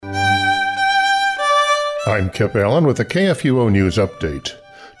I'm Kip Allen with a KFUO News Update.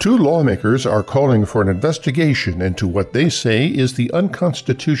 Two lawmakers are calling for an investigation into what they say is the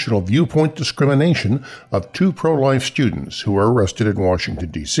unconstitutional viewpoint discrimination of two pro-life students who were arrested in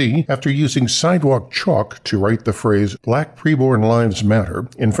Washington, D.C. after using sidewalk chalk to write the phrase "Black Preborn Lives Matter"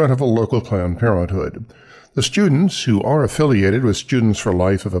 in front of a local Planned Parenthood. The students, who are affiliated with Students for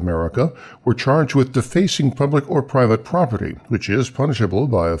Life of America, were charged with defacing public or private property, which is punishable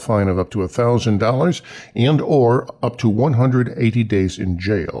by a fine of up to $1,000 and/or up to 180 days in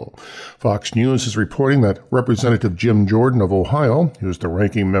jail. Fox News is reporting that Representative Jim Jordan of Ohio, who is the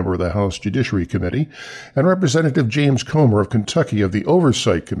ranking member of the House Judiciary Committee, and Representative James Comer of Kentucky of the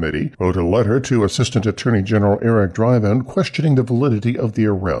Oversight Committee wrote a letter to Assistant Attorney General Eric Drivin questioning the validity of the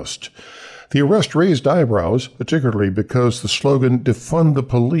arrest. The arrest raised eyebrows, particularly because the slogan "Defund the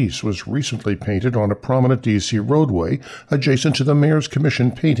Police" was recently painted on a prominent D.C. roadway adjacent to the Mayor's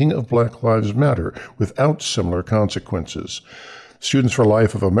Commission painting of Black Lives Matter, without similar consequences. Students for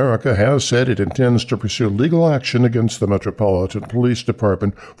Life of America has said it intends to pursue legal action against the Metropolitan Police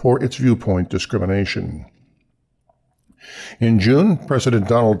Department for its viewpoint discrimination. In June, President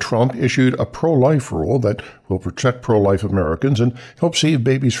Donald Trump issued a pro-life rule that will protect pro-life Americans and help save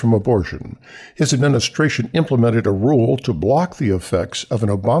babies from abortion. His administration implemented a rule to block the effects of an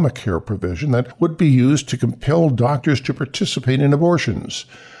Obamacare provision that would be used to compel doctors to participate in abortions.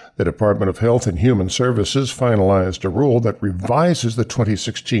 The Department of Health and Human Services finalized a rule that revises the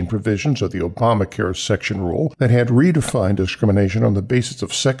 2016 provisions of the Obamacare section rule that had redefined discrimination on the basis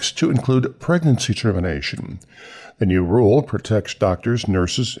of sex to include pregnancy termination. The new rule protects doctors,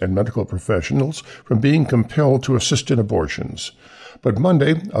 nurses, and medical professionals from being compelled to assist in abortions. But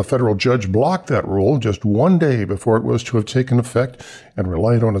Monday, a federal judge blocked that rule just one day before it was to have taken effect and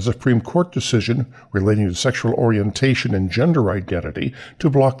relied on a Supreme Court decision relating to sexual orientation and gender identity to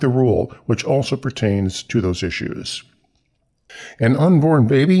block the rule, which also pertains to those issues. An unborn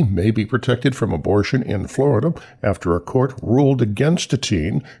baby may be protected from abortion in Florida after a court ruled against a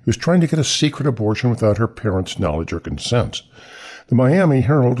teen who's trying to get a secret abortion without her parents' knowledge or consent. The Miami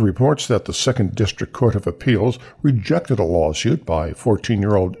Herald reports that the Second District Court of Appeals rejected a lawsuit by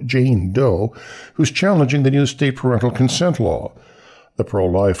 14-year-old Jane Doe, who's challenging the new state parental consent law. The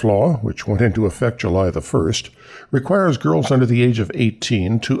pro-life law, which went into effect July the 1st, requires girls under the age of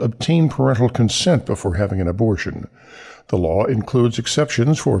 18 to obtain parental consent before having an abortion. The law includes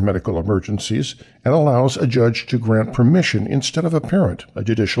exceptions for medical emergencies and allows a judge to grant permission instead of a parent, a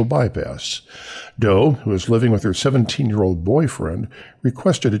judicial bypass. Doe, who is living with her 17-year-old boyfriend,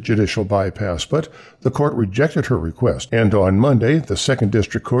 requested a judicial bypass, but the court rejected her request, and on Monday, the Second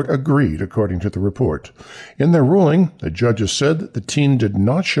District Court agreed, according to the report. In their ruling, the judges said that the teen did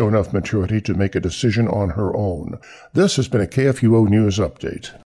not show enough maturity to make a decision on her own. This has been a KFUO News Update.